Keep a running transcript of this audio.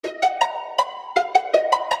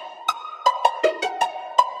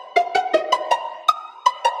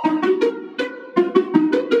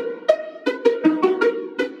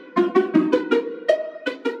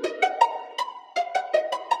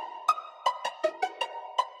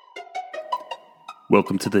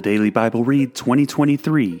Welcome to the Daily Bible Read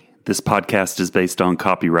 2023. This podcast is based on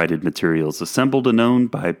copyrighted materials assembled and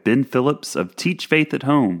owned by Ben Phillips of Teach Faith at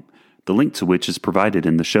Home, the link to which is provided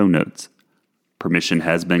in the show notes. Permission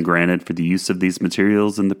has been granted for the use of these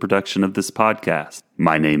materials in the production of this podcast.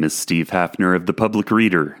 My name is Steve Hafner of The Public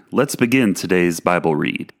Reader. Let's begin today's Bible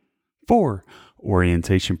read. For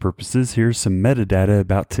orientation purposes, here's some metadata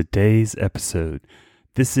about today's episode.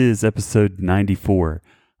 This is episode 94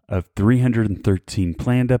 of 313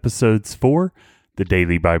 planned episodes for the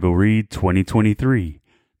Daily Bible Read 2023.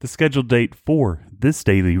 The scheduled date for this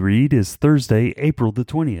daily read is Thursday, April the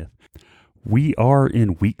 20th. We are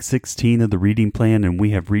in week 16 of the reading plan, and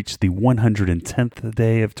we have reached the 110th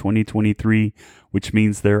day of 2023, which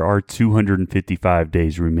means there are 255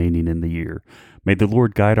 days remaining in the year. May the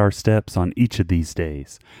Lord guide our steps on each of these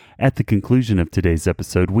days. At the conclusion of today's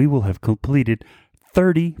episode, we will have completed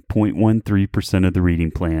 30.13% of the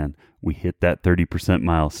reading plan. We hit that 30%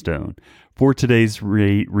 milestone. For today's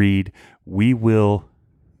read, we will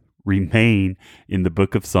remain in the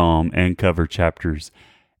book of Psalm and cover chapters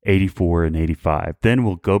 84 and 85. Then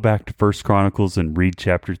we'll go back to 1 Chronicles and read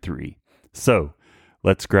chapter 3. So,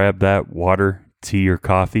 let's grab that water, tea, or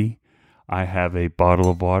coffee. I have a bottle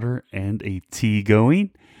of water and a tea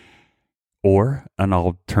going, or an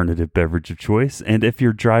alternative beverage of choice. And if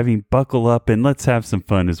you're driving, buckle up and let's have some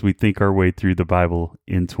fun as we think our way through the Bible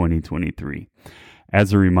in 2023.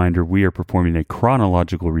 As a reminder, we are performing a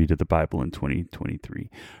chronological read of the Bible in 2023,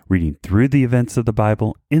 reading through the events of the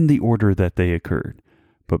Bible in the order that they occurred.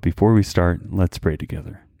 But before we start, let's pray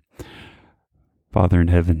together. Father in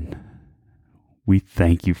heaven, we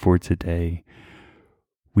thank you for today.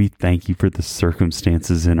 We thank you for the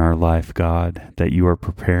circumstances in our life, God, that you are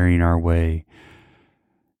preparing our way,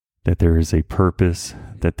 that there is a purpose,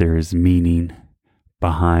 that there is meaning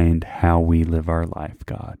behind how we live our life,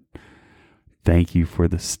 God. Thank you for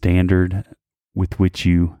the standard with which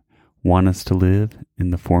you want us to live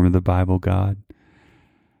in the form of the Bible, God.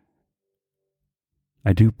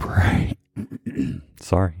 I do pray,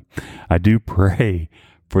 I do pray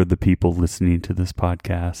for the people listening to this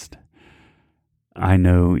podcast. I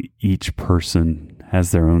know each person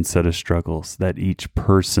has their own set of struggles, that each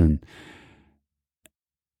person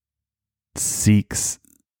seeks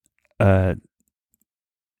the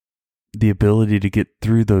ability to get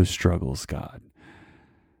through those struggles, God.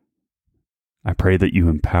 I pray that you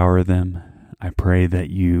empower them. I pray that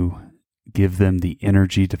you give them the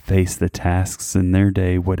energy to face the tasks in their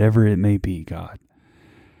day, whatever it may be, God.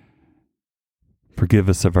 Forgive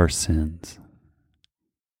us of our sins.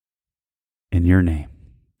 In your name,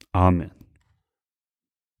 amen.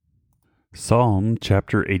 Psalm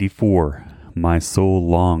chapter 84. My soul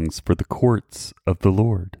longs for the courts of the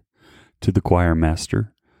Lord. To the choir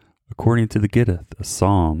master, according to the Gittith, a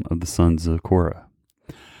psalm of the sons of Korah.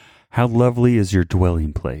 How lovely is your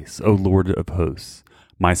dwelling place, O Lord of hosts!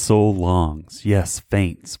 My soul longs, yes,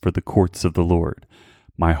 faints, for the courts of the Lord.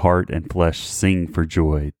 My heart and flesh sing for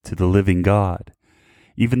joy to the living God.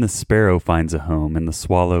 Even the sparrow finds a home, and the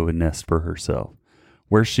swallow a nest for herself,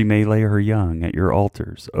 where she may lay her young at your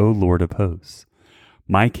altars, O Lord of hosts.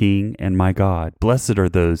 My King and my God, blessed are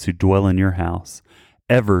those who dwell in your house,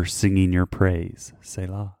 ever singing your praise.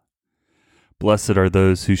 Selah. Blessed are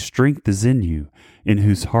those whose strength is in you, in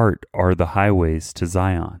whose heart are the highways to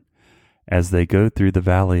Zion. As they go through the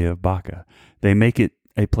valley of Baca, they make it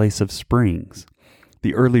a place of springs.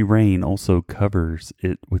 The early rain also covers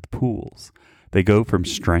it with pools. They go from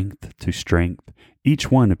strength to strength. Each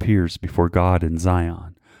one appears before God in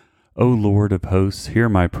Zion. O Lord of hosts, hear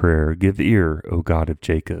my prayer. Give ear, O God of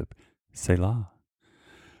Jacob. Selah.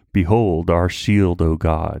 Behold our shield, O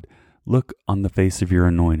God. Look on the face of your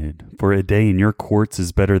anointed. For a day in your courts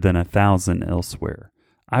is better than 1,000 elsewhere.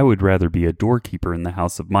 I would rather be a doorkeeper in the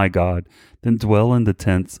house of my God than dwell in the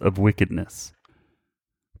tents of wickedness.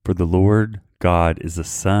 For the Lord God is a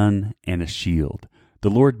sun and a shield. The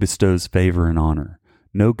Lord bestows favor and honor.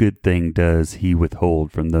 No good thing does he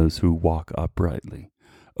withhold from those who walk uprightly.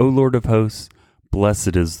 O Lord of hosts,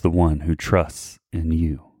 blessed is the one who trusts in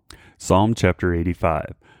you. Psalm chapter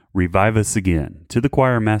 85. Revive us again. To the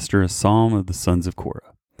choir master, a psalm of the sons of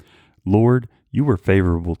Korah. Lord, you were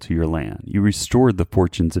favorable to your land. You restored the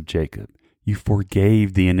fortunes of Jacob. You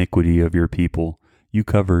forgave the iniquity of your people. You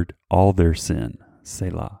covered all their sin.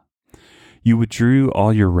 Selah. You withdrew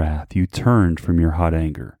all your wrath. You turned from your hot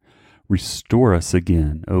anger. Restore us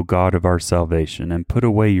again, O God of our salvation, and put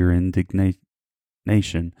away your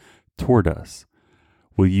indignation toward us.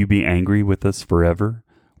 Will you be angry with us forever?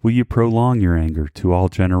 Will you prolong your anger to all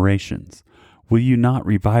generations? Will you not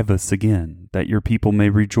revive us again, that your people may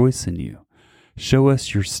rejoice in you? Show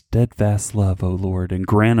us your steadfast love, O Lord, and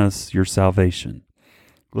grant us your salvation.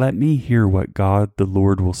 Let me hear what God the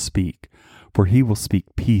Lord will speak, for he will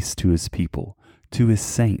speak peace to his people, to his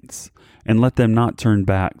saints, and let them not turn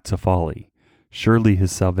back to folly. Surely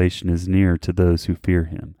his salvation is near to those who fear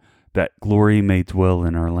him, that glory may dwell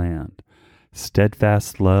in our land.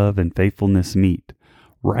 Steadfast love and faithfulness meet.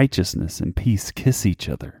 Righteousness and peace kiss each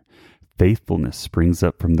other. Faithfulness springs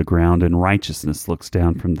up from the ground, and righteousness looks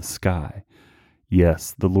down from the sky.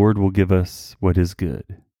 Yes, the Lord will give us what is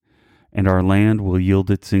good, and our land will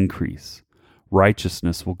yield its increase.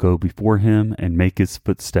 Righteousness will go before him and make his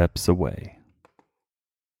footsteps a way.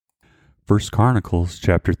 1 Chronicles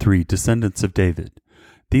chapter 3, Descendants of David.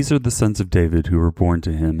 These are the sons of David who were born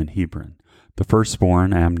to him in Hebron. The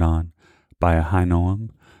firstborn, Amnon, by Ahinoam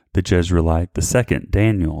the Jezreelite. The second,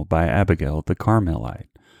 Daniel, by Abigail the Carmelite.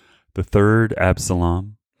 The third,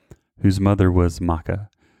 Absalom, whose mother was Maacah,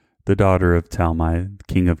 the daughter of Talmai,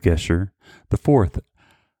 king of Geshur. The fourth,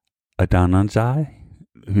 Adonijah,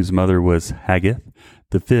 whose mother was Haggith.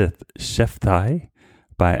 The fifth, Shephthai,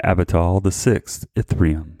 by Abital. The sixth,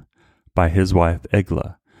 Ithream, by his wife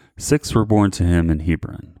Eglah. 6 were born to him in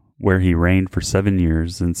Hebron, where he reigned for 7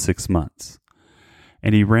 years and 6 months.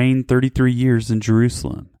 And he reigned 33 years in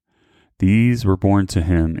Jerusalem. These were born to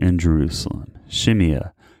him in Jerusalem: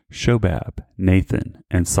 Shimea, Shobab, Nathan,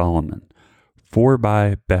 and Solomon. 4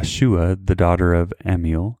 by Bathshua, the daughter of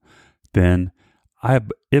Amiel. Then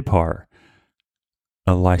Ibhar,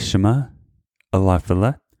 Elishama,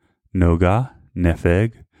 Eliphalet, Nogah,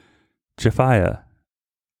 Nepheg, Japhiah,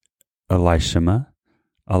 Elishama,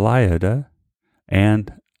 Eliada,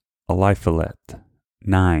 and Eliphalet.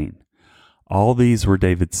 9. All these were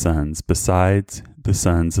David's sons, besides the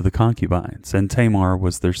sons of the concubines, and Tamar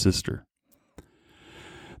was their sister.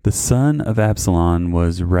 The son of Absalom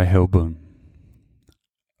was Rehoboam,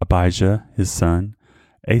 Abijah his son,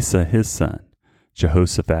 Asa his son,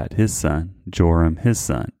 Jehoshaphat his son, Joram his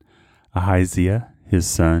son, Ahaziah his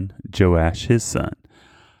son, Joash his son,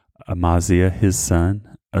 Amaziah his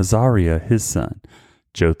son, Azariah his son,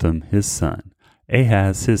 Jotham his son,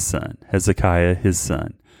 Ahaz his son, Hezekiah his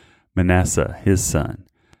son, Manasseh his son,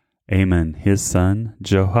 Amon his son,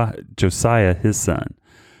 Josiah his son.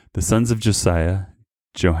 The sons of Josiah: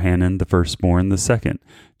 Johanan the firstborn, the second,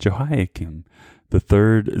 Jehoiakim, the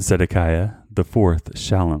third, Zedekiah, the fourth,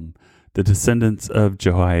 Shallum. The descendants of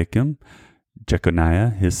Jehoiakim: Jeconiah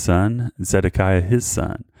his son, Zedekiah his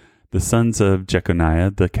son. The sons of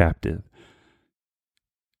Jeconiah the captive: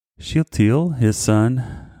 Shealtiel his son,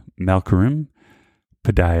 Malchiram,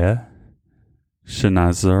 Pedaiah,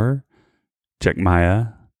 Shenazar,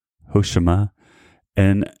 Jechmiah, Hoshama,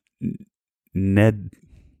 and Nedabiah.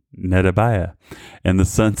 And the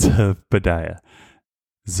sons of Pedaiah: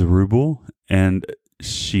 Zerubbabel and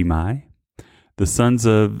Shimei. The sons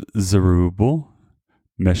of Zerubbabel: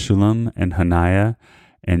 Meshullam and Haniah,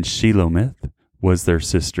 and Shelomith was their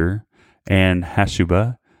sister, and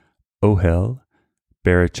Hashubah, Ohel,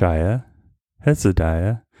 Berechiah,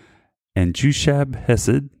 Hesediah, and Jushab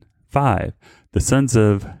Hesed. 5. The sons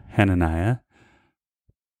of Hananiah: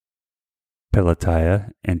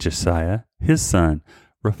 Pelatiah and Jesiah, his son,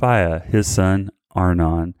 Raphiah, his son,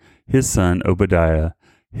 Arnon, his son, Obadiah,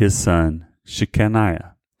 his son,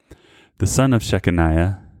 Shechaniah. The son of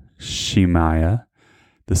Shechaniah: Shemaiah.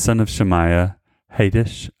 The son of Shemaiah: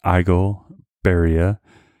 Hadish, Igol, Beriah,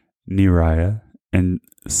 Neriah, and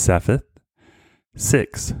Sapphith.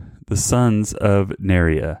 6. The sons of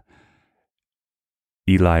Neriah: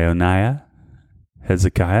 Elioniah,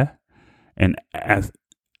 Hezekiah, and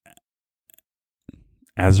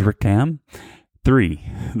Azrikam.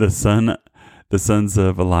 3. The sons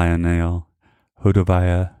of Elionel: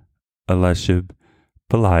 Hodaviah, Elishib,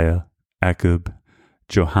 Peliah, Akub,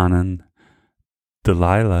 Johanan,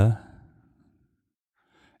 Delilah,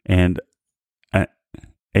 and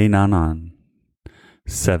Ananan.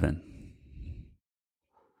 7.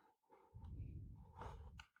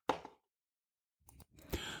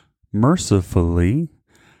 Mercifully,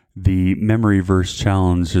 the memory verse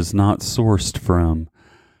challenge is not sourced from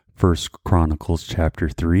 1 Chronicles chapter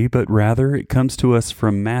 3, but rather it comes to us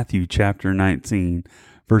from Matthew chapter 19,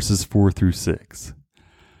 verses 4 through 6.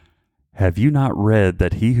 Have you not read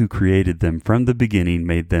that he who created them from the beginning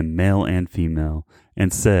made them male and female,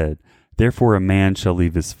 and said, Therefore a man shall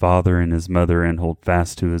leave his father and his mother and hold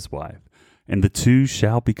fast to his wife, and the two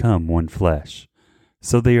shall become one flesh.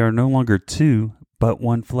 So they are no longer two, but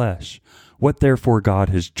one flesh. What therefore God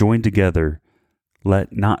has joined together,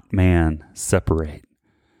 let not man separate.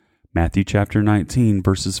 Matthew chapter 19,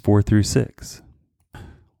 verses 4 through 6.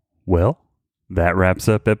 Well, That wraps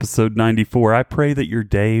up episode 94. I pray that your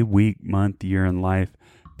day, week, month, year, and life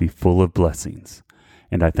be full of blessings.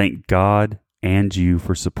 And I thank God and you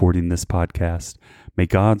for supporting this podcast. May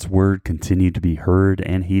God's word continue to be heard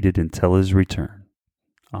and heeded until his return.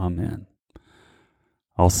 Amen.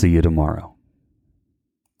 I'll see you tomorrow.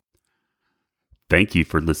 Thank you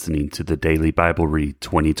for listening to the Daily Bible Read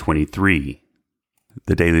 2023.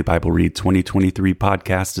 The Daily Bible Read 2023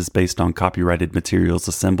 podcast is based on copyrighted materials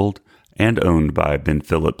assembled and owned by Ben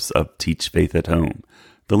Phillips of Teach Faith at Home,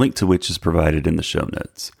 the link to which is provided in the show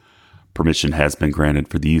notes. Permission has been granted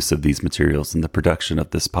for the use of these materials in the production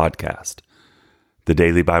of this podcast. The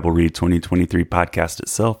Daily Bible Read 2023 podcast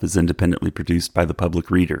itself is independently produced by the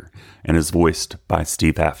Public Reader and is voiced by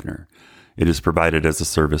Steve Hafner. It is provided as a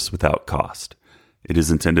service without cost. It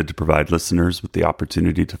is intended to provide listeners with the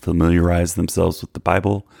opportunity to familiarize themselves with the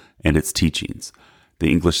Bible and its teachings. The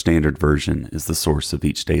English Standard Version is the source of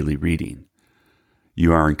each daily reading.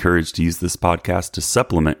 You are encouraged to use this podcast to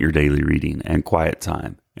supplement your daily reading and quiet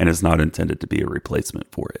time, and is not intended to be a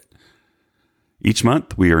replacement for it. Each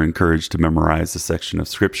month, we are encouraged to memorize a section of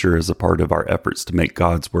Scripture as a part of our efforts to make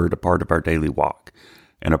God's Word a part of our daily walk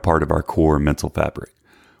and a part of our core mental fabric.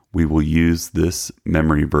 We will use this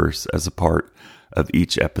memory verse as a part of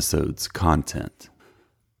each episode's content.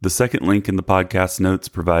 The second link in the podcast notes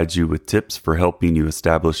provides you with tips for helping you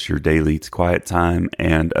establish your daily quiet time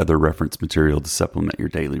and other reference material to supplement your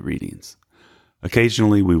daily readings.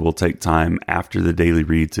 Occasionally, we will take time after the daily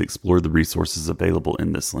read to explore the resources available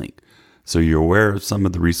in this link, so you're aware of some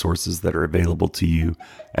of the resources that are available to you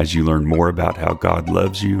as you learn more about how God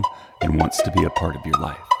loves you and wants to be a part of your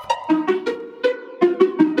life.